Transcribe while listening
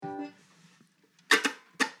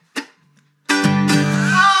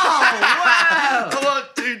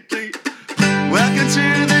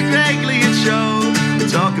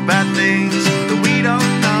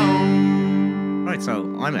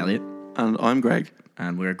I'm Elliot. And I'm Greg.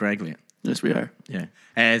 And we're Greglian. Yes, we are. Yeah.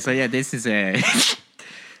 This is a...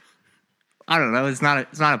 I don't know. It's not a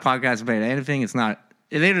podcast about anything. It's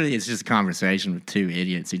just a conversation with two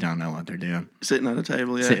idiots who don't know what they're doing. Sitting at a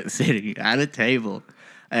table, yeah. Sitting at a table.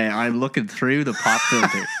 I'm looking through the pop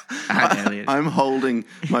filter at Elliot. I'm holding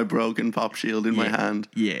my broken pop shield in my hand.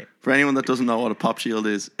 Yeah. For anyone that doesn't know what a pop shield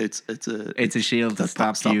is, it's a shield that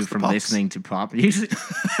stops you from listening to pop music.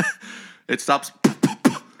 It stops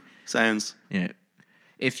sounds. Yeah.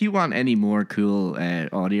 If you want any more cool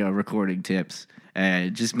audio recording tips,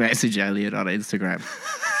 just message Elliot on Instagram.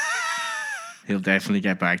 He'll definitely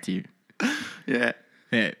get back to you. Yeah.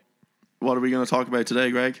 Yeah. What are we going to talk about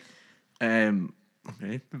today, Greg?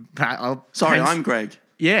 Okay. I'm Greg.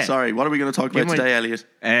 Yeah. Sorry, what are we going to talk about today, Elliot?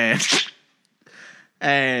 So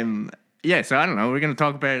I don't know. We're going to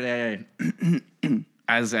talk about,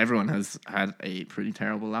 as everyone has had a pretty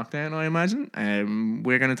terrible lockdown, I imagine,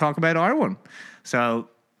 we're going to talk about our one. So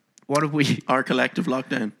what have we... Our collective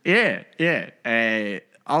lockdown. Yeah.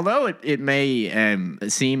 Although it may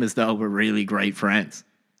seem as though we're really great friends.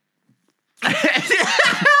 Me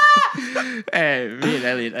and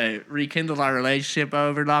Elliot rekindled our relationship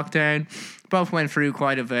over lockdown. Both went through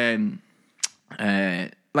quite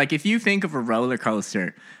like if you think of a roller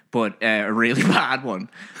coaster, but a really bad one,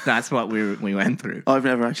 that's what we went through. I've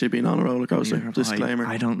never actually been on a roller coaster. Disclaimer.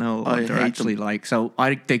 I don't know what they're actually like. So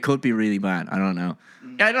they could be really bad. I don't know.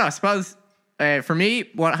 I don't know. I suppose for me,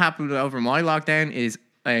 what happened over my lockdown is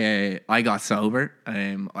I got sober.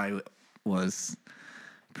 I was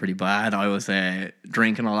pretty bad. I was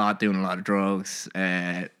drinking a lot, doing a lot of drugs,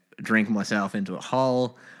 drinking myself into a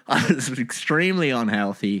hole. I was extremely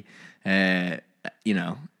unhealthy, and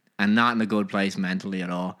not in a good place mentally at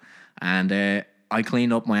all. And I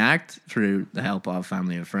cleaned up my act through the help of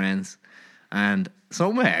family and friends. And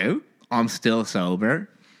somehow, I'm still sober,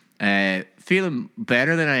 feeling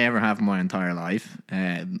better than I ever have in my entire life,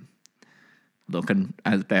 looking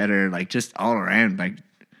as better, like just all around, like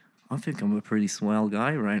I think I'm a pretty swell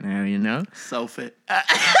guy right now, you know? So fit.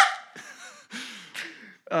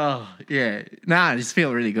 Oh, yeah. I just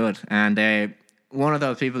feel really good. And one of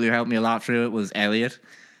those people who helped me a lot through it was Elliot.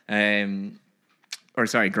 Greg.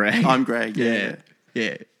 I'm Greg,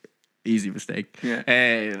 Yeah. Easy mistake. Yeah.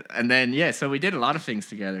 And then, so we did a lot of things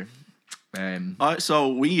together.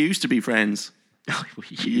 So we used to be friends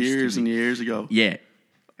years and years ago. Yeah.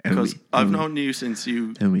 Because I've known you since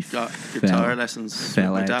you got guitar lessons with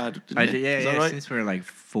my dad. Didn't you? Is that right? Since we were like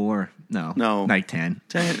 4. No, like 10.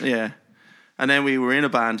 10, yeah. And then we were in a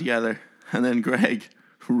band together, and then Greg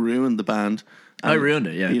ruined the band. I ruined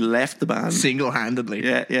it, yeah. He left the band. Single-handedly.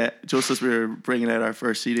 Yeah. Just as we were bringing out our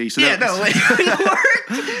first CD. So we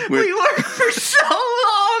worked for so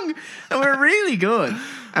long, and we're really good.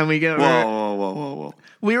 And we go, whoa.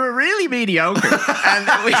 We were really mediocre, and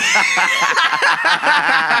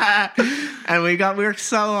we worked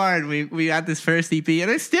so hard. We had this first EP,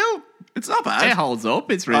 and it's not bad. It holds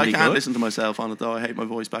up. It's really good. I can't listen to myself on it though. I hate my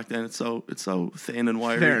voice back then. It's so thin and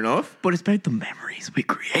wiry. Fair enough, but it's about the memories we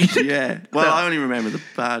created. Yeah. Well, I only remember the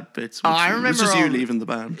bad bits. I remember it was just you leaving the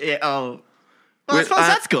band. Yeah. Oh. Well, I suppose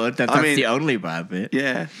that's good. That's the only bad bit.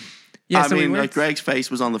 Yeah. Yeah, like Greg's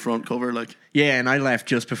face was on the front cover, like. Yeah, and I left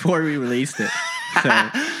just before we released it. So,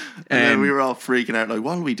 and then we were all freaking out, like,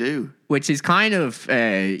 what'll we do? Which is kind of,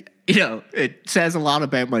 it says a lot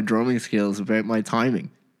about my drumming skills, about my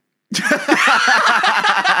timing.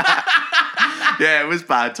 Yeah, it was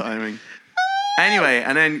bad timing. Anyway,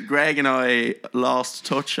 and then Greg and I lost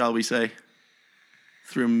touch, shall we say,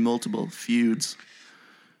 through multiple feuds.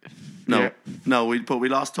 We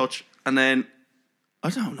lost touch, and then. I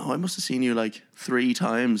don't know. I must have seen you like 3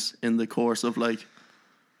 times over the course of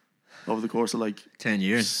 10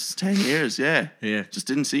 years. 10 years, yeah. Yeah. Just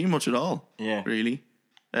didn't see you much at all. Yeah. Really.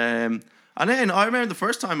 And then I remember the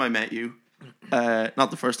first time I met you, not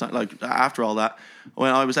the first time, like after all that,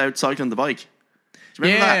 when I was out cycling the bike. Do you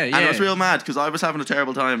remember that? And I was real mad because I was having a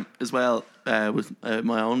terrible time as well with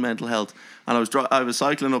my own mental health. And I was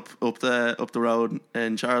cycling up the road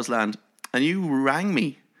in Charlesland, and you rang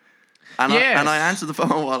me. And I answered the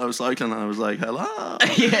phone while I was cycling, and I was like, "Hello."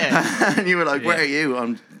 Yeah. And you were like, "Where are you?"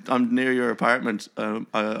 I'm near your apartment.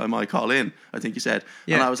 I might call in, I think you said.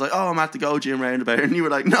 Yeah. And I was like, "Oh, I'm at the Go Gym roundabout." And you were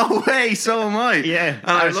like, "No way, so am I." Yeah.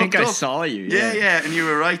 And I think I saw you. Yeah. And you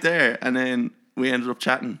were right there. And then we ended up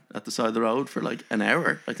chatting at the side of the road for like an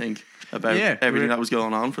hour, I think, about everything that was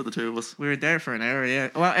going on for the two of us. We were there for an hour, yeah.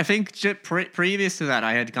 Well, I think previous to that,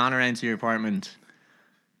 I had gone around to your apartment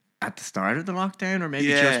at the start of the lockdown, or maybe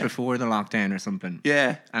Yeah. just before the lockdown or something.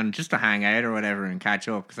 Yeah. And just to hang out or whatever and catch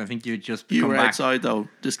up, because I think you'd just You come were back. outside though.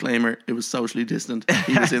 Disclaimer: it was socially distant.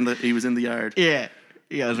 He was in the yard. Yeah,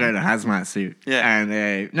 I was wearing a hazmat suit. Yeah.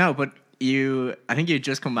 And no, but I think you'd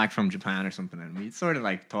just come back from Japan or something, and we sort of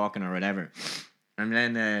like talking or whatever. And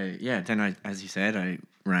then then I, as you said, I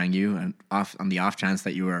rang you and on the off chance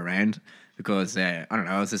that you were around, because I don't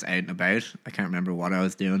know, I was just out and about. I can't remember what I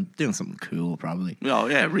was doing something cool probably. Oh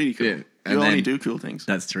yeah, really cool. Yeah. You And only then- do cool things.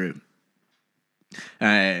 That's true.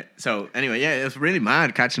 So anyway, yeah, it was really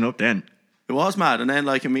mad catching up then. It was mad, and then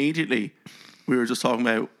like immediately, we were just talking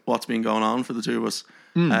about what's been going on for the two of us.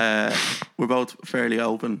 We're both fairly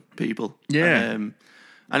open people. Yeah. And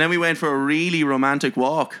then we went for a really romantic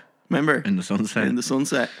walk. Remember? In the sunset. In the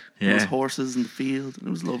sunset. There was Yeah. horses in the field, and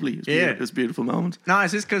it was lovely. It was, Yeah. it was a beautiful moment. No,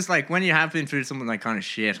 it's just because like when you have been through something like kind of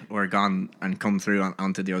shit or gone and come through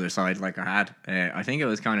onto the other side like I had, I think it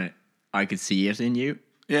was kind of, I could see it in you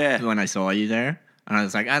Yeah. when I saw you there, and I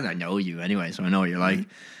was like, I know you anyway, so I know what you're like,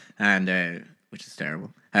 and which is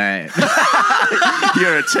terrible.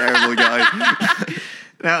 You're a terrible guy.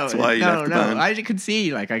 No, why you left the band. I could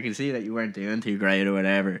see that you weren't doing too great or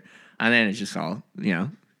whatever, and then it just all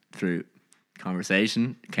through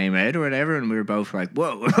conversation came out or whatever, and we were both like,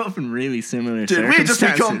 whoa, we're both in really similar Did we just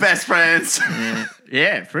circumstances. become best friends?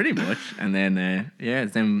 Yeah, pretty much. And then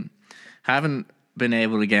then haven't been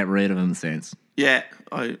able to get rid of him since. Yeah,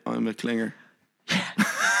 I'm a clinger.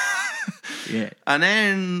 Yeah. And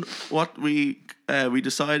then what we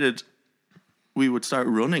decided we would start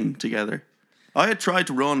running together. I had tried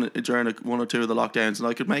to run during one or two of the lockdowns, and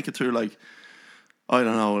I could make it through like, I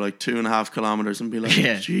don't know, like 2.5 kilometers and be like,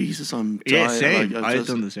 Yeah. Jesus, I'm dying. Yeah, same. Like, I've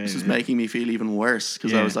done the same, This is yeah. making me feel even worse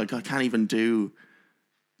because I Yeah. was like, I can't even do,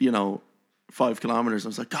 5 kilometers. I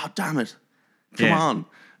was like, God damn it. Come Yeah. on.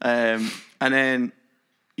 And then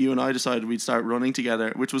you and I decided we'd start running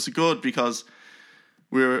together, which was good because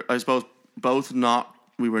we were, I suppose,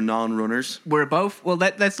 we were non-runners. We're both, well,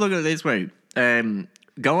 let's look at it this way.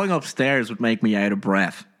 Going upstairs would make me out of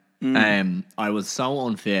breath. I was so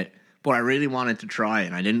unfit, but I really wanted to try,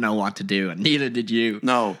 and I didn't know what to do, and neither did you.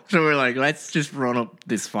 No. So we're like, let's just run up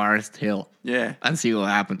this forest hill Yeah. and see what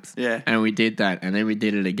happens. Yeah. And we did that, and then we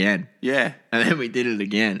did it again. Yeah. And then we did it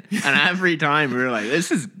again. And every time we were like, this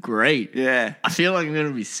is great. Yeah. I feel like I'm going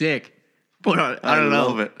to be sick. But I don't know.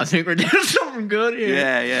 love it. I think we're doing something good here.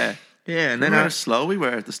 Yeah. Yeah. Yeah. And then Remember how slow we were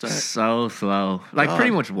at the start? so slow. Like God. pretty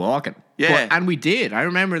much walking. Yeah. And we did. I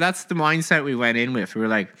remember that's the mindset we went in with. We were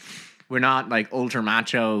like, we're not like ultra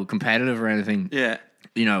macho competitive or anything. Yeah.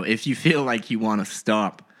 If you feel like you want to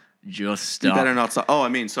stop, just stop. You better not stop. Oh, I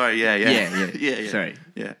mean, sorry. Yeah. Yeah. Sorry.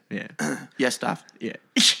 Yeah. Yeah. Yes, staff. Yeah.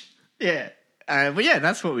 Yeah. But yeah,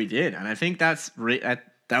 that's what we did. And I think that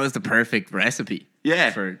was the perfect recipe.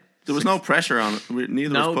 Yeah. For There was no pressure on it.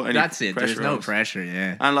 Neither of us put any that's it. pressure There's no on us. pressure,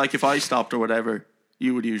 yeah. And like if I stopped or whatever,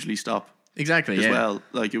 you would usually stop Exactly, as yeah. well.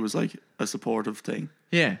 Like it was like a supportive thing.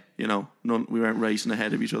 Yeah. We weren't racing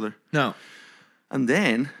ahead of each other. No. And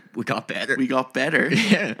then We got better. we got better.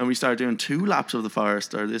 Yeah. And we started doing 2 laps of the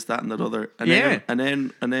forest or this, that, and that other. And Yeah.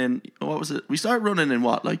 then what was it? We started running in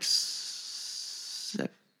what, like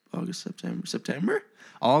August, September?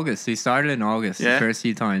 August. We started in August Yeah? the first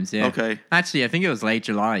few times, yeah. Okay. Actually, I think it was late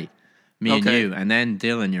July. Me and Okay. you. And then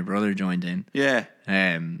Dylan, your brother, joined in. Yeah.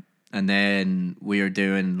 And then we were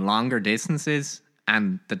doing longer distances,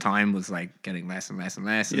 and the time was like getting less and less and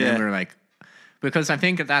less. And Yeah. then we were like, because I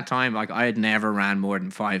think at that time, like I had never ran more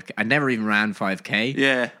than 5K. I'd never even ran 5K.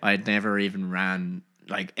 Yeah. I'd never even ran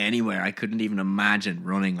like anywhere. I couldn't even imagine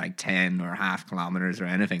running like 10 or half kilometers or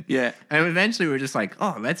anything. Yeah. And eventually we were just like,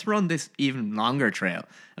 oh, let's run this even longer trail.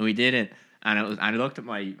 And we did it. And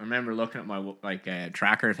I remember looking at my like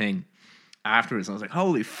tracker thing afterwards. I was like,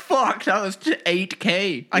 holy fuck, that was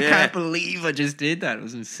 8K. I Yeah. can't believe I just did that. It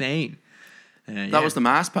was insane. That was the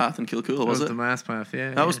Mass Path in Kilcool, that was was it? the Mass Path,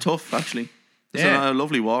 yeah. That was tough, actually. It's Yeah. a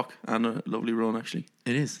lovely walk and a lovely run, actually.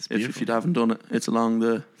 It is. It's If beautiful. you haven't done it, it's along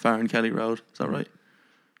the Farron Kelly Road. Is that right?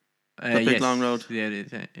 that big long road? Yeah, it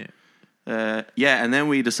is, yeah. Yeah, and then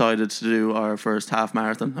we decided to do our first half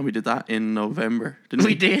marathon, and we did that in November, didn't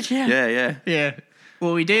we? We did, yeah. Yeah. Yeah.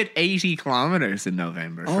 Well, we did 80 kilometers in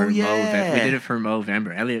November. Oh, for yeah. Movember. We did it for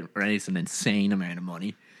Movember. Elliot raised an insane amount of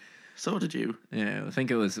money. So did you. Yeah, I think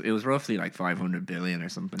it was roughly like 500 billion or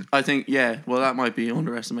something. I think, yeah. Well, that might be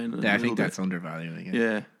underestimated. Yeah, I a think little that's undervaluing it. bit.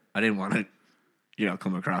 Yeah. I didn't want to,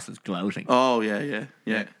 come across as gloating. Oh, yeah.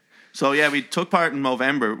 So, yeah, we took part in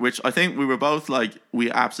Movember, which I think we were both like, we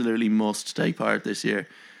absolutely must take part this year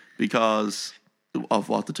because of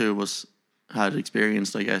what the two of us had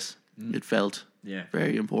experienced, I guess. It felt Yeah.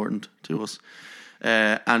 very important to us.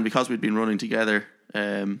 And because we'd been running together,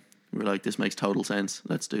 we were like, this makes total sense.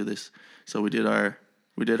 Let's do this. So we did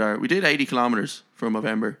 80 kilometers for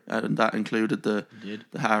November, and that included the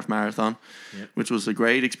half marathon, which was a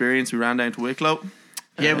great experience. We ran down to Wicklow.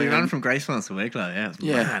 Yeah, we ran from Gracefulness to Wicklow. Yeah, it was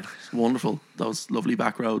mad. It's wonderful. Those lovely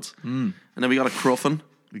back roads. And then we got a Cruffin.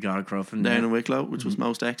 Down in Wicklow, which was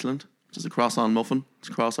most excellent. Which is a cross-on muffin. It's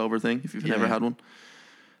a crossover thing if you've never had one.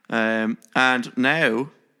 And now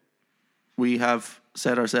we have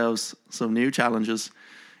set ourselves some new challenges.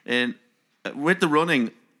 With the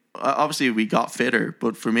running, obviously we got fitter,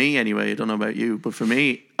 but for me anyway, I don't know about you, but for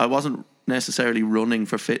me, I wasn't necessarily running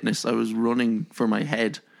for fitness. I was running for my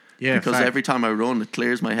head. Yeah, because every time I run, it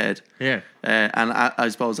clears my head. Yeah. And I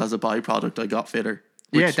suppose as a byproduct, I got fitter.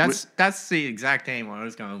 That's the exact aim I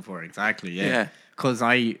was going for. Exactly. Yeah. Because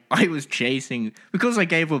I was chasing, because I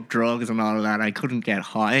gave up drugs and all of that, I couldn't get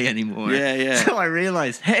high anymore. Yeah. So I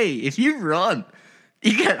realized, hey, if you run,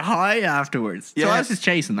 you get high afterwards. Yeah. So I was just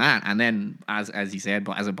chasing that, and then as you said,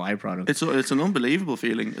 but as a byproduct, it's an unbelievable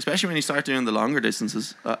feeling, especially when you start doing the longer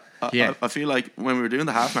distances. I feel like when we were doing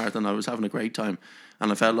the half marathon, I was having a great time.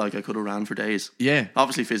 And I felt like I could have ran for days. Yeah.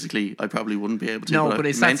 Obviously, physically, I probably wouldn't be able to. No, but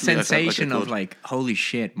it's that sensation of like, holy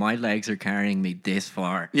shit, my legs are carrying me this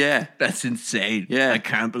far. Yeah. That's insane. Yeah. I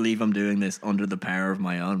can't believe I'm doing this under the power of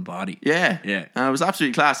my own body. Yeah. Yeah. And it was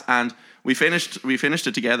absolutely class. And we finished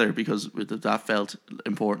it together because that felt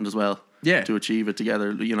important as well. Yeah. To achieve it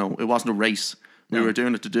together. You know, it wasn't a race. We were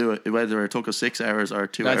doing it to do it, whether it took us 6 hours or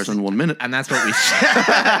 2 hours and 1 minute. And that's what we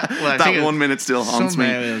said. Well, that 1 minute still haunts me.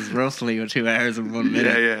 Somehow it was roughly 2 hours and 1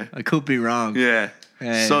 minute. Yeah. I could be wrong. Yeah.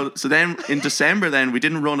 So then in December then we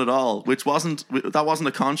didn't run at all, which wasn't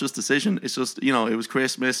a conscious decision. It's just, you know, it was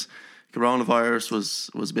Christmas, coronavirus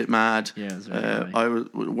was a bit mad. Yeah, it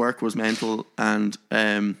was work was mental, and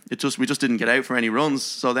we just didn't get out for any runs.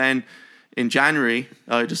 So then in January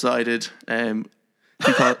I decided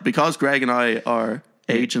because Greg and I are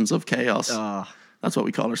agents of chaos, that's what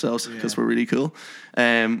we call ourselves because we're really cool,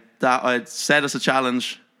 that I'd set us a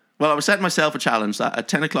challenge. Well, I was setting myself a challenge that at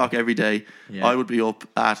 10 o'clock every day, I would be up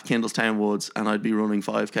at Kindlestown Woods and I'd be running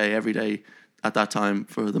 5K every day at that time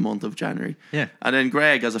for the month of January. Yeah. And then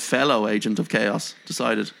Greg, as a fellow agent of chaos,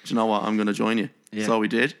 decided, do you know what, I'm going to join you. Yeah. So we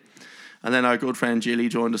did. And then our good friend Jilly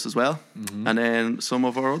joined us as well. Mm-hmm. And then some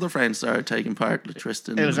of our other friends started taking part, like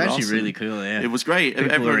Tristan. It was actually really cool, yeah. It was great.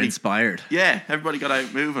 People were inspired. Yeah, everybody got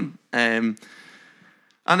out moving.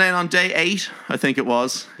 And then on day 8, I think it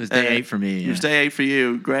was. It was day 8 for me, yeah. It was day 8 for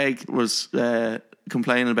you. Greg was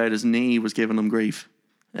complaining about his knee was giving him grief.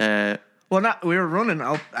 We were running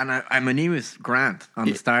up, and my knee was grand on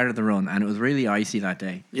the start of the run, and it was really icy that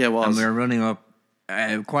day. Yeah, it was. And we were running up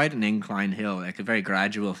quite an incline hill, like a very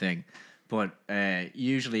gradual thing. But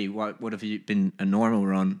usually what would have been a normal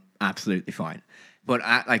run, absolutely fine. But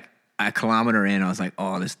at like a kilometre in, I was like,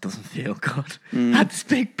 oh, this doesn't feel good. I had this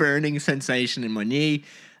big burning sensation in my knee,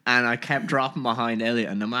 and I kept dropping behind Elliot,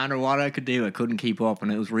 and no matter what I could do, I couldn't keep up,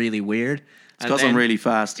 and it was really weird. It's because I'm really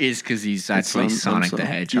fast. It's because he's actually Sonic the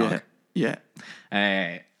Hedgehog. Yeah.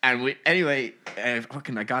 And I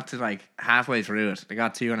got to like halfway through it. I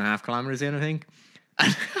got 2.5 kilometres in, I think.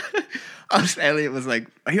 Elliot was like,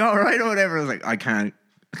 are you alright or whatever? I was like, I can't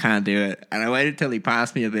do it. And I waited till he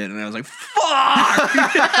passed me a bit, and I was like, fuck!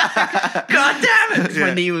 God damn it!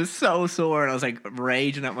 My knee was so sore, and I was like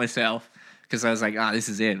raging at myself because I was like, this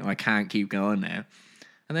is it. I can't keep going now.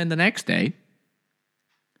 And then the next day,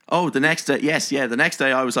 the next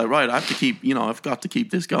day I was like, right, I've got to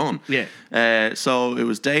keep this going. Yeah. So it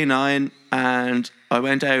was day 9, and I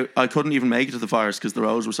went out. I couldn't even make it to the forest because the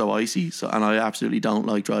roads were so icy. And I absolutely don't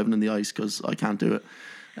like driving in the ice because I can't do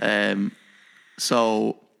it.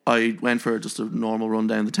 So I went for just a normal run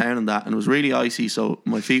down the town and that, and it was really icy. So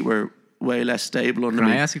my feet were way less stable under me.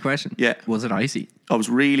 Can I ask you a question? Yeah. Was it icy? I was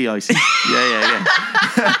really icy. Yeah.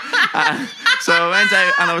 So I went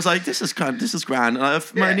out and I was like, this is grand.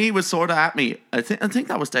 And my knee was sort of at me. I think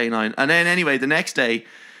that was day 9. And then anyway, the next day,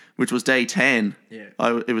 which was day 10,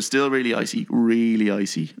 it was still really icy,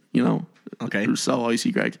 you know. Okay. It was so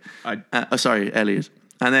icy, Greg. Sorry, Elliot.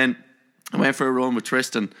 And then I went for a run with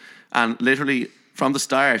Tristan, and literally from the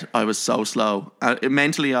start, I was so slow.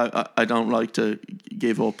 Mentally, I don't like to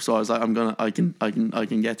give up, so I was like, I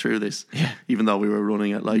can get through this. Yeah. Even though we were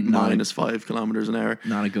running at like -5 kilometers an hour.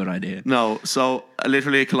 Not a good idea. No. So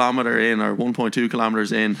literally a kilometer in, or 1.2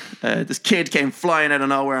 kilometers in, this kid came flying out of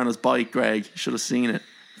nowhere on his bike. Greg, you should have seen it.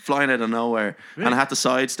 Flying out of nowhere. Really? And I had to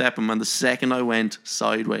sidestep him, and the second I went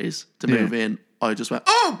sideways to move in, I just went,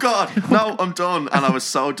 oh God, no, I'm done. And I was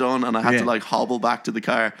so done, and I had to like hobble back to the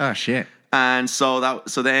car. Oh shit. And so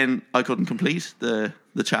then I couldn't complete the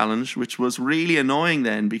the challenge, which was really annoying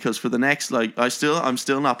then because for the next I'm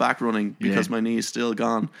still not back running because my knee is still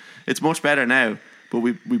gone. It's much better now, but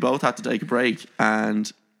we both had to take a break,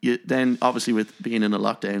 and then obviously with being in a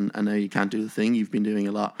lockdown and now you can't do the thing you've been doing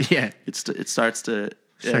a lot. Yeah, it starts to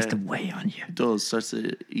weigh on you. It does, starts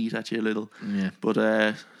to eat at you a little. Yeah,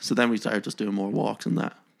 but so then we started just doing more walks and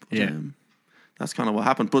that. But, yeah. That's kind of what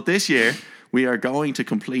happened. But this year, we are going to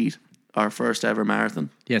complete our first ever marathon.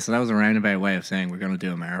 Yeah, so that was a roundabout way of saying we're going to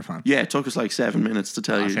do a marathon. Yeah, it took us like 7 minutes to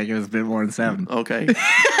tell you. I think it was a bit more than 7. Okay.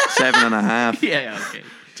 7.5. Yeah, okay.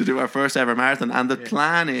 To do our first ever marathon. And the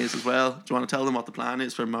plan is as well, do you want to tell them what the plan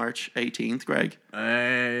is for March 18th, Greg?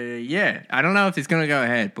 Yeah. I don't know if it's going to go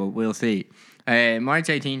ahead, but we'll see. March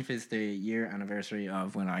 18th is the year anniversary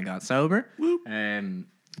of when I got sober. Whoop.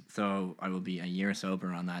 So I will be a year sober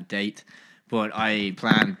on that date. But I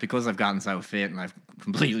plan, because I've gotten so fit and I've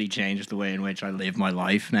completely changed the way in which I live my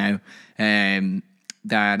life now,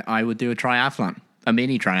 that I would do a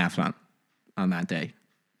mini triathlon on that day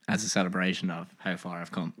as a celebration of how far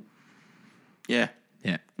I've come. Yeah.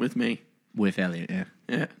 Yeah. With me. With Elliot, yeah.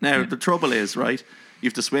 Yeah. Now, the trouble is, right, you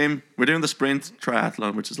have to swim. We're doing the sprint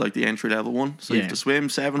triathlon, which is like the entry level one. So you have to swim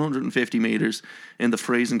 750 meters in the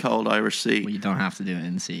freezing cold Irish Sea. Well, you don't have to do it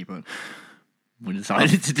in the sea, but we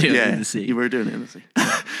decided to do it in the sea. You were doing it in the sea.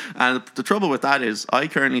 And the trouble with that is I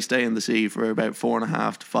currently stay in the sea for about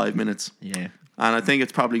 4.5 to 5 minutes. Yeah. And I think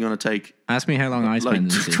it's probably going to take... Ask me how long I spend in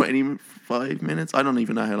the sea. 25 minutes? I don't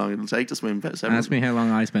even know how long it'll take to swim. Ask me how long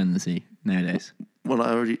I spend in the sea nowadays. Well, I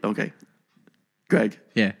already... Okay. Greg.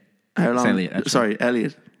 Yeah. How long... Elliot, sorry,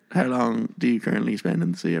 Elliot. How long do you currently spend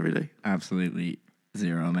in the sea every day? Absolutely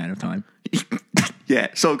zero amount of time. Yeah,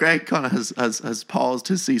 so Greg kind of has paused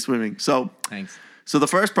his sea swimming. So Thanks. So the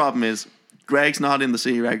first problem is Greg's not in the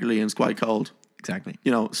sea regularly and it's quite cold. Exactly.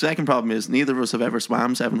 You know, second problem is neither of us have ever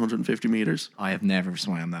swam 750 meters. I have never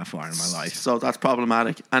swam that far in my life. So that's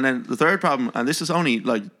problematic. And then the third problem, and this is only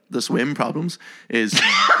like the swim problems, is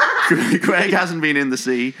Greg hasn't been in the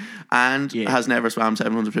sea and has never swam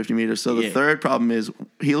 750 meters. So the third problem is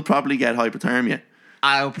he'll probably get hypothermia.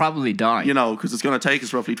 I'll probably die. You know, because it's going to take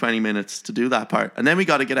us roughly 20 minutes to do that part. And then we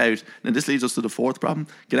got to get out. And this leads us to the fourth problem.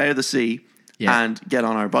 Get out of the sea and get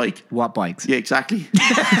on our bike. What bikes? Yeah, exactly.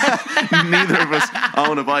 Neither of us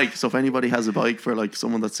own a bike. So if anybody has a bike for like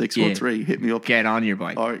someone that's 6'3", hit me up. Get on your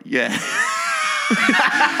bike. Or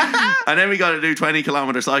and then we got to do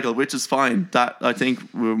 20-kilometer cycle, which is fine. That I think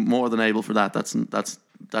we're more than able for that. That's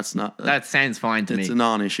not. That sounds fine to me. It's a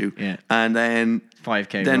non-issue. Yeah. And then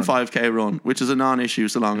 5K. Then run. 5K run, which is a non-issue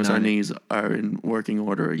so long as our knees are in working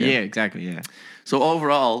order again. Yeah, exactly. Yeah. So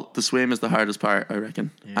overall, the swim is the hardest part, I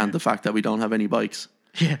reckon, and the fact that we don't have any bikes.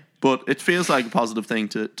 Yeah. But it feels like a positive thing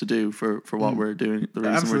to do for what we're doing. The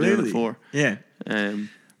reason we're doing it for. Yeah.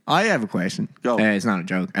 I have a question. Go. It's not a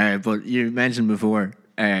joke. But you mentioned before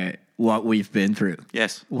what we've been through.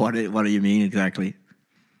 Yes. What do you mean exactly?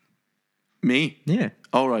 Me? Yeah.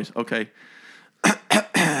 All right. Okay.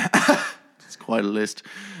 It's quite a list.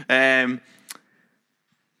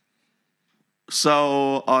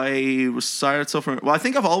 So I started suffering. Well, I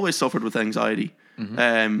think I've always suffered with anxiety.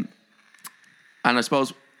 And I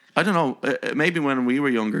suppose, I don't know, maybe when we were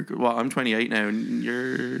younger. Well, I'm 28 now, and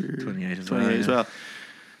you're 28 as 28 as well.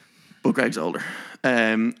 But Greg's older.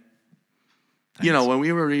 You know, when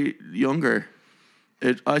we were younger,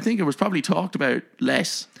 I think it was probably talked about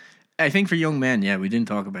less. I think for young men, we didn't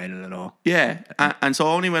talk about it at all. Yeah, and so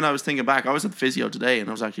only when I was thinking back, I was at the physio today, and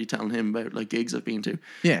I was actually telling him about like gigs I've been to.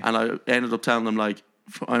 Yeah, and I ended up telling them like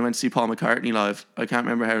I went to see Paul McCartney live. I can't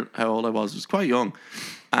remember how old I was. I was quite young,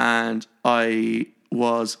 and I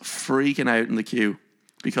was freaking out in the queue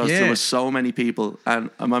because there was so many people, and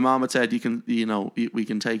my mom had said we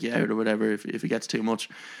can take you out or whatever if it gets too much,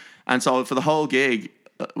 and so for the whole gig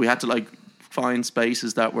we had to like find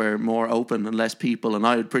spaces that were more open and less people, and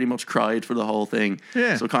I had pretty much cried for the whole thing.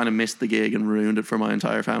 Yeah. So kind of missed the gig and ruined it for my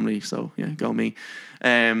entire family. So yeah, go me.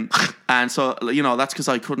 And so that's because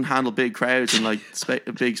I couldn't handle big crowds and like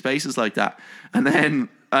big spaces like that. And then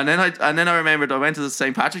I remembered I went to the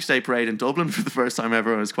St. Patrick's Day parade in Dublin for the first time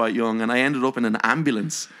ever. I was quite young, and I ended up in an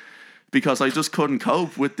ambulance because I just couldn't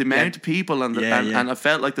cope with the amount of people and I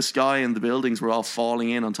felt like the sky and the buildings were all falling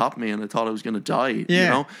in on top of me, and I thought I was going to die. Yeah. You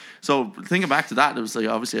know, so thinking back to that, it was like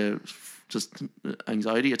obviously just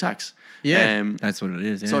anxiety attacks. Yeah, that's what it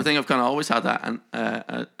is. Yeah. So I think I've kind of always had that, and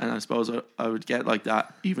I suppose I would get like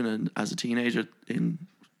that even as a teenager in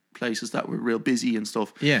places that were real busy and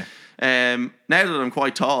stuff. Yeah. Now that I'm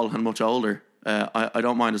quite tall and much older, I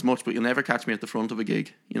don't mind as much, but you'll never catch me at the front of a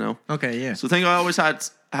gig, you know? Okay, yeah. So the thing I always had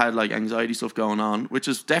had like anxiety stuff going on, which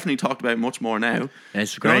is definitely talked about much more now.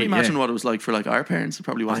 It's Can you great. imagine what it was like for like our parents? It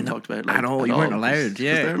probably wasn't talked about like, at all. You weren't allowed.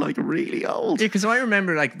 Yeah, because they're like really old. Yeah, because I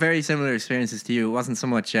remember like very similar experiences to you. It wasn't so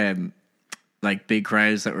much like big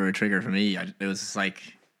crowds that were a trigger for me. It was like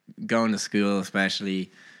going to school,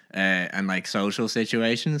 especially, and like social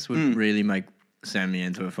situations would really like send me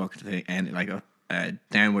into a fucking thing and like a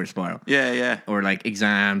downward spiral. Yeah. Or like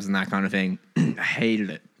exams and that kind of thing. I hated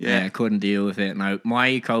it. Yeah. I couldn't deal with it. And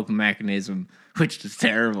my coping mechanism, which is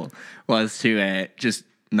terrible, was to just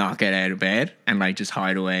not get out of bed and like just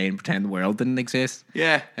hide away and pretend the world didn't exist.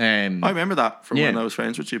 Yeah. I remember that from when I was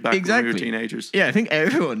friends with you back when we were teenagers. Yeah, I think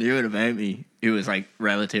everyone knew it about me who was like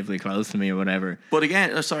relatively close to me or whatever. But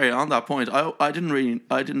again, sorry, on that point, I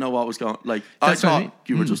didn't know what was going. Like I thought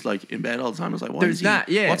you were just like in bed all the time. I was like, what's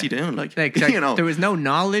he doing? Like you know, there was no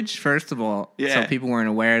knowledge first of all, so people weren't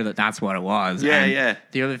aware that that's what it was. Yeah.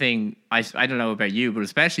 The other thing, I don't know about you, but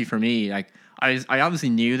especially for me, like I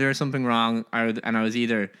obviously knew there was something wrong, and I was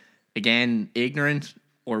either again ignorant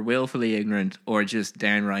or willfully ignorant, or just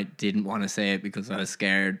downright didn't want to say it because I was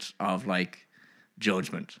scared of like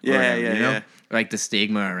judgment. Yeah. Like the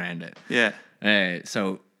stigma around it. Yeah.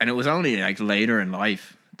 So, and it was only like later in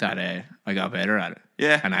life that I got better at it.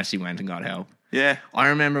 Yeah. And actually went and got help. Yeah. I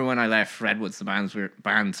remember when I left Redwoods, the band we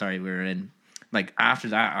were in. Like after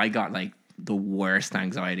that, I got like the worst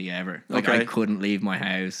anxiety ever. Like I couldn't leave my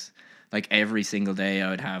house. Like every single day, I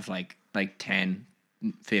would have like 10,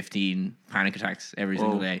 15 panic attacks every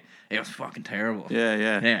single day. It was fucking terrible.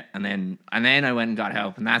 Yeah. And then I went and got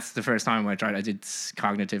help, and that's the first time I did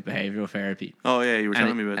cognitive behavioral therapy. Oh yeah, you were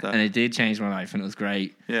telling me about that. And it did change my life, and it was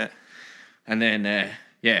great. Yeah. And then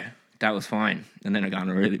that was fine. And then I got in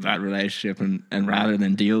a really bad relationship, and rather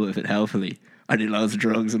than deal with it healthily, I did loads of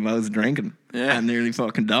drugs and loads of drinking. Yeah. And nearly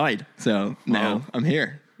fucking died. So now I'm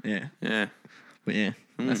here. Yeah. Yeah. But yeah.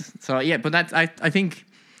 But that's I think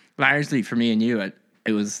largely for me and you,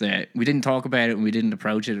 it was we didn't talk about it and we didn't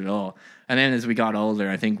approach it at all. And then as we got older,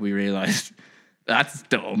 I think we realized that's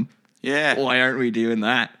dumb. Yeah. Why aren't we doing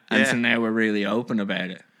that? And so now we're really open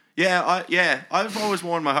about it. Yeah, I've always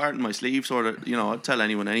worn my heart in my sleeve, sort of. You know, I'll tell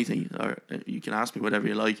anyone anything, or you can ask me whatever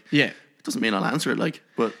you like. Yeah. It doesn't mean I'll answer it, like,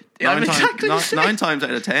 but I'm 9 times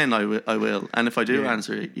out of 10 I will. And if I do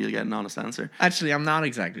answer it, you'll get an honest answer. Actually, I'm not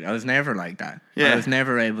exactly. I was never like that. Yeah. I was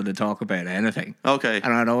never able to talk about anything. Okay.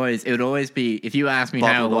 And it would always be, if you asked me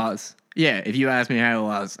how it was. Yeah, if you asked me how it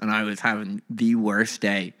was and I was having the worst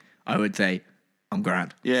day, I would say, I'm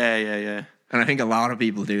grand. Yeah. And I think a lot of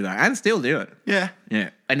people do that and still do it. Yeah. Yeah.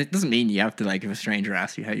 And it doesn't mean you have to, like, if a stranger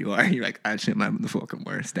asks you how you are, you're like, actually, I'm having the fucking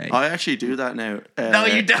worst day. I actually do that now. No,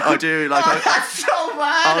 you don't. I do. Like, that's so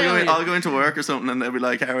bad. I'll go into work or something and they'll be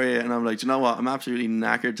like, how are you? And I'm like, do you know what? I'm absolutely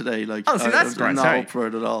knackered today. Like, that's great. I'm not up for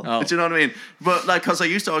it at all. Oh. Do you know what I mean? But, like, because I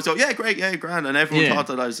used to always go, yeah, great, yeah, grand. And everyone thought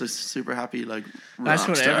that I was just super happy, like, that's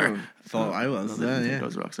what star. everyone thought I was. I think I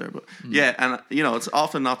was a rock star. But, yeah, and, you know, it's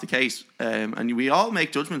often not the case. And we all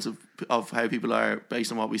make judgments of how people are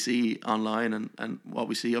based on what we see online and what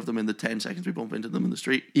we see of them in the 10 seconds we bump into them in the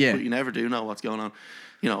street. Yeah. But you never do know what's going on.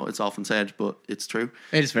 You know, it's often said, but it's true.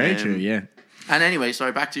 It's very true, yeah. And anyway,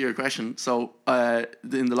 sorry, back to your question. So,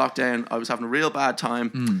 in the lockdown, I was having a real bad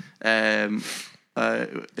time. I'd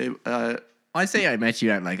say I met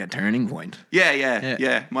you at like a turning point.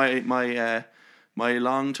 Yeah. My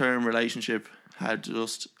long-term relationship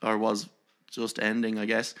was just ending, I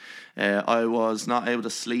guess. I was not able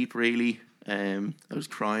to sleep really. I was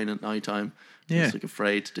crying at night time. I was like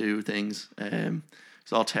afraid to do things.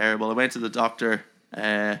 It's all terrible. I went to the doctor,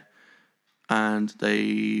 and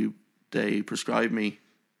they prescribed me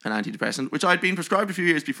an antidepressant, which I'd been prescribed a few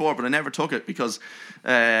years before, but I never took it because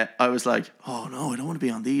I was like, oh no, I don't want to be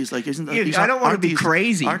on these. Like, isn't that? I don't want to be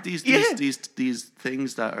crazy. Aren't these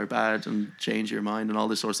things that are bad and change your mind and all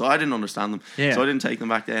this sort of stuff? So I didn't understand them, so I didn't take them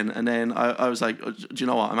back then. And then I was like, do you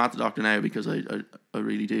know what? I'm at the doctor now because I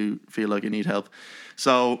really do feel like I need help.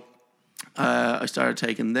 So I started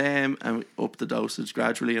taking them and upped the dosage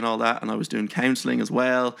gradually and all that, and I was doing counselling as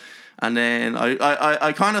well. And then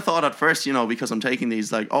I kind of thought at first, you know, because I'm taking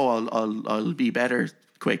these, like, oh, I'll be better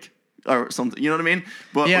quick or something, you know what I mean?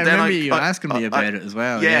 But then I remember you asking me about it as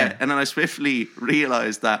well. Yeah, and then I swiftly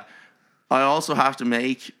realised that I also have to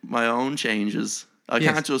make my own changes. I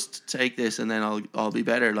can't just take this and then I'll be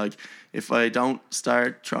better. Like, if I don't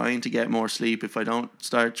start trying to get more sleep, if I don't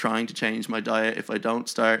start trying to change my diet, if I don't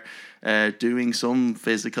start doing some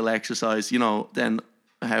physical exercise, you know, then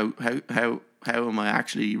how am I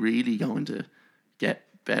actually really going to get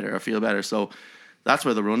better or feel better? So that's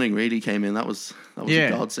where the running really came in. That was a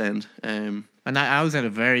godsend. And I was at a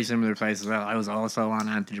very similar place as well. I was also on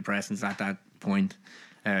antidepressants at that point.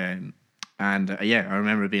 And yeah, I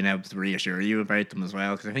remember being able to reassure you about them as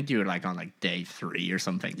well, because I think you were like on like day 3 or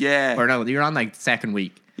something. Yeah. Or no, you were on like the second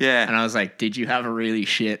week. Yeah. And I was like, did you have a really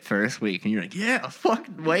shit first week? And you're like, yeah,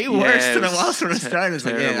 fucking way worse than it was when I started. It's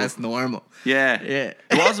like, yeah, that's normal. Yeah. Yeah.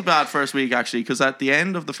 It was a bad first week, actually, because at the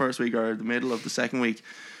end of the first week or the middle of the second week,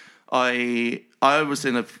 I was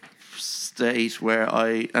in a state where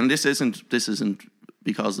and this isn't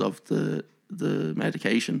because of the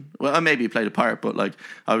medication. Well, maybe it played a part, but like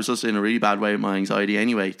I was just in a really bad way with my anxiety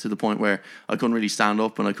anyway, to the point where I couldn't really stand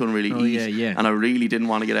up and I couldn't really eat. Yeah. And I really didn't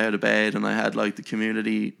want to get out of bed, and I had like the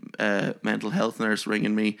community mental health nurse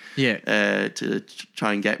ringing me to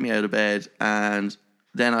try and get me out of bed. And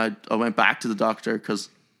then I went back to the doctor because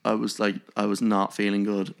I was not feeling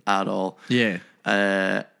good at all. Yeah.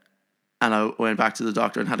 And I went back to the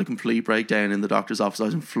doctor and had a complete breakdown in the doctor's office. I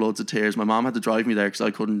was in floods of tears. My mom had to drive me there because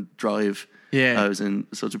I couldn't drive. Yeah. I was in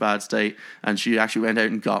such a bad state. And she actually went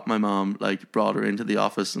out and got my mom, like brought her into the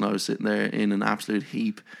office, and I was sitting there in an absolute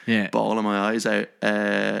heap, bawling my eyes out.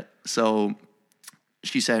 So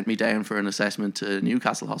she sent me down for an assessment to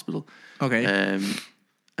Newcastle Hospital. Okay.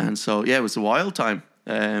 And so, yeah, it was a wild time.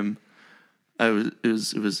 It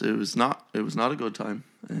was not a good time.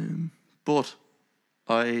 But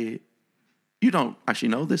you don't actually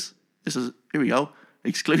know this. Here we go.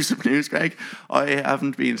 Exclusive news, Greg. I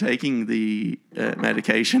haven't been taking the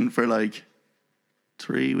medication for like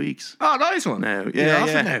 3 weeks. Oh, nice one. Now,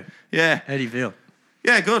 yeah. How do you feel?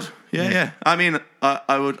 Yeah, good. Yeah. I mean,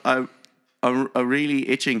 I'm really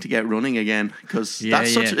itching to get running again, because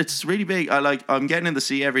it's really big. I'm getting in the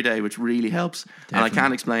sea every day, which really helps. Definitely. And I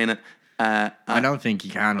can't explain it. I don't think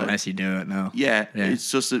you can unless you do it. No. Yeah.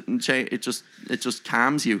 It's just it just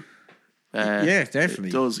calms you. Yeah, definitely.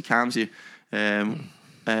 It does. It calms you.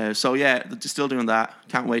 So yeah, still doing that.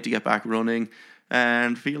 Can't wait to get back running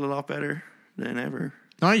and feel a lot better than ever.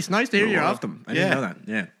 Nice to hear you're off them. I didn't know that.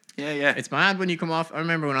 Yeah. It's mad when you come off. I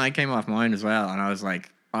remember when I came off mine as well, and I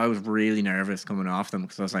was really nervous coming off them,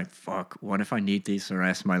 because I was like, fuck, what if I need these for the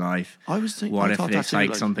rest of my life? I was thinking, what if it's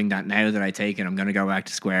like something that now that I take it, I'm going to go back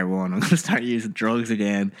to square one. I'm going to start using drugs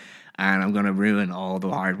again, and I'm going to ruin all the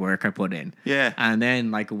hard work I put in. Yeah. And then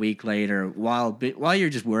like a week later, while you're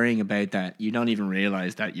just worrying about that, you don't even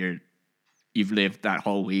realize that you've lived that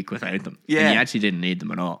whole week without them. Yeah. And you actually didn't need them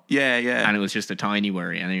at all. Yeah. And it was just a tiny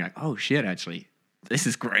worry. And then you're like, oh shit, actually, this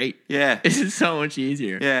is great. Yeah. This is so much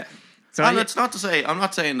easier. Yeah. So and it's not to say, I'm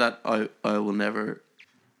not saying that I will never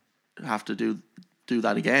have to do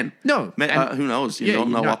that again. No. Who knows? You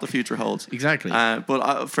don't know what the future holds. Exactly.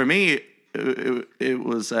 But for me, it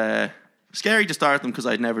was scary to start them because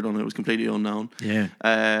I'd never done it. It was completely unknown.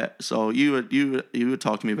 Yeah. So you would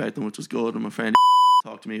talk to me about them, which was good, and my friend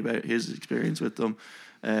talked to me about his experience with them,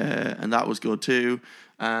 and that was good too.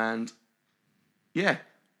 And here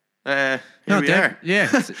we are. Yeah.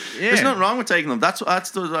 There's nothing wrong with taking them. That's what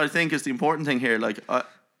I think is the important thing here. Like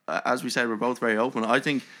as we said, we're both very open. I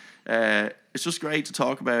think it's just great to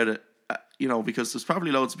talk about it, because there's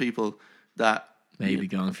probably loads of people that maybe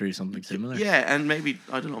going through something similar. Yeah, and maybe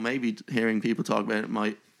hearing people talk about it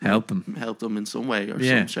might help them in some way or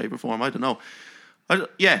some shape or form. I don't know.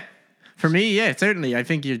 For me, certainly. I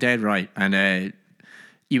think you're dead right. And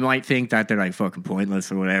you might think that they're like fucking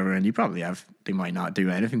pointless or whatever, and you probably have. They might not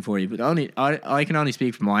do anything for you, but I can only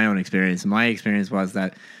speak from my own experience. My experience was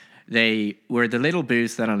that they were the little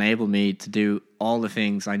boost that enabled me to do all the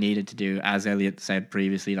things I needed to do. As Elliot said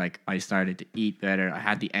previously, like I started to eat better. I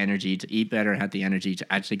had the energy to eat better. I had the energy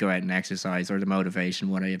to actually go out and exercise, or the motivation,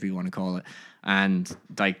 whatever you want to call it. And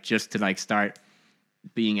like just to like start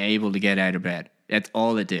being able to get out of bed. That's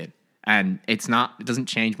all it did. And it doesn't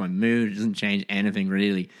change my mood. It doesn't change anything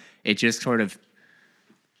really. It just sort of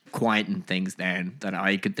quietened things down that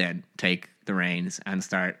I could then take the reins and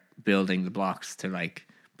start building the blocks to like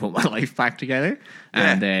put my life back together.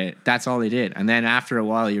 And that's all they did. And then after a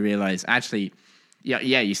while you realize actually,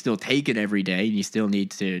 you still take it every day and you still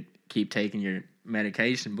need to keep taking your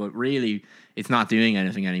medication, but really it's not doing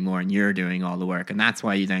anything anymore and you're doing all the work. And that's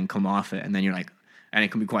why you then come off it. And then you're like, and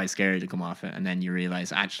it can be quite scary to come off it. And then you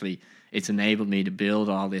realize actually it's enabled me to build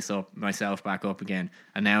all this up, myself back up again.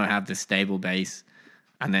 And now I have this stable base.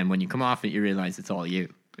 And then when you come off it, you realize it's all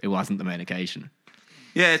you. It wasn't the medication.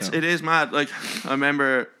 Yeah, it is mad. Like I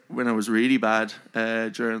remember when I was really bad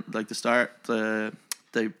during like the start,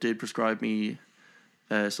 they did prescribe me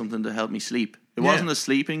something to help me sleep. It wasn't a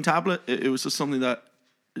sleeping tablet. It was just something that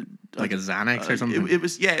like a Xanax or something. It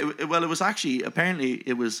was it was actually apparently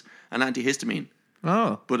it was an antihistamine.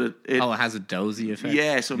 Oh, but it has a dozy effect.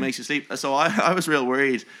 Yeah, so it makes you sleep. So I was real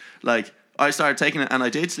worried. Like I started taking it and I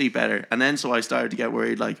did sleep better. And then so I started to get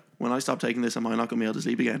worried, like, when I stop taking this, am I not going to be able to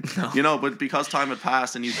sleep again? No. You know, but because time had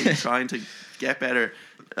passed and you've been trying to get better,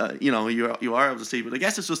 you know, you are able to sleep. But I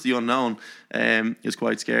guess it's just the unknown. It's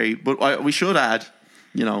quite scary. But we should add,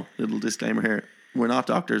 you know, little disclaimer here. We're not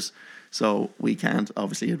doctors. So we can't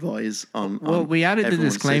obviously advise on. Well, we added the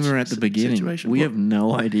disclaimer at the beginning. We have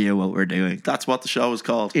no idea what we're doing. That's what the show is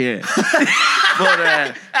called. Yeah. But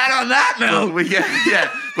and on that note,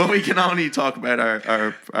 but we can only talk about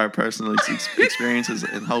our personal experiences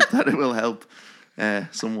and hope that it will help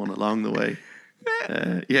someone along the way.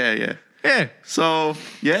 Yeah. So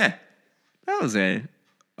yeah, that was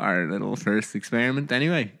our little first experiment.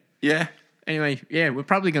 Anyway. Yeah. We're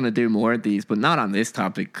probably going to do more of these, but not on this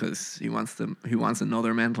topic because he wants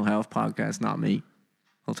another mental health podcast, not me.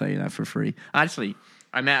 I'll tell you that for free. Actually,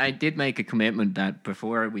 I did make a commitment that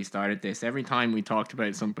before we started this, every time we talked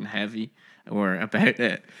about something heavy or about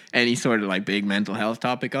any sort of like big mental health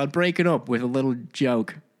topic, I'd break it up with a little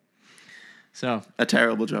joke. So a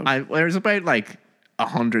terrible joke. There's about like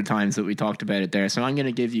 100 times that we talked about it there, so I'm going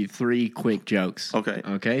to give you 3 quick jokes.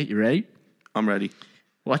 Okay, you ready? I'm ready.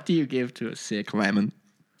 What do you give to a sick lemon?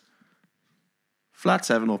 Flat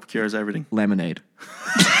 7-Up cures everything. Lemonade.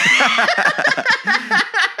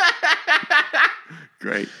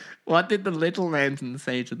 Great. What did the little mountain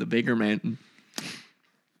say to the bigger mountain?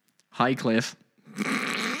 High cliff.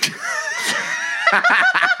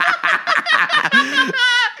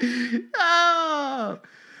 Oh.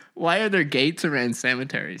 Why are there gates around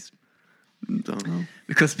cemeteries? Don't know.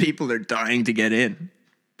 Because people are dying to get in.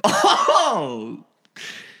 Oh!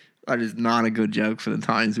 That is not a good joke for the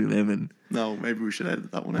times we live in. No, maybe we should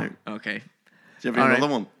edit that one out. Okay. Do you have another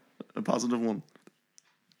one? A positive one?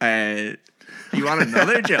 You want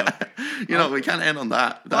another joke? You know, we can't end on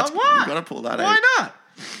that. That's what? We've got to pull that out. Why not?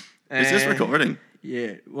 Is this recording?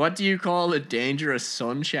 Yeah. What do you call a dangerous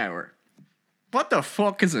sun shower? What the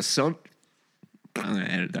fuck is a sun? I'm going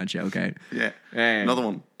to edit that joke out. Yeah. Another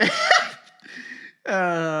one.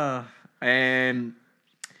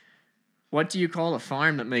 What do you call a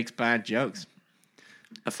farm that makes bad jokes?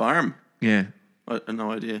 A farm? Yeah. No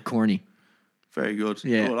idea. Corny. Very good.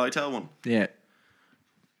 Yeah. Oh, will I tell one? Yeah.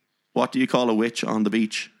 What do you call a witch on the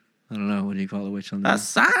beach? I don't know. What do you call a witch on the beach? A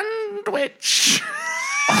sandwich.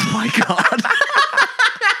 Oh my God.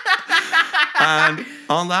 And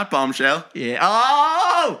on that bombshell. Yeah.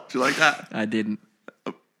 Oh! Do you like that? I didn't.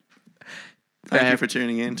 Thank you for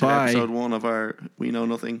tuning in to bye. episode 1 of our We Know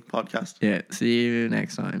Nothing podcast. Yeah. See you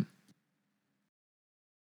next time.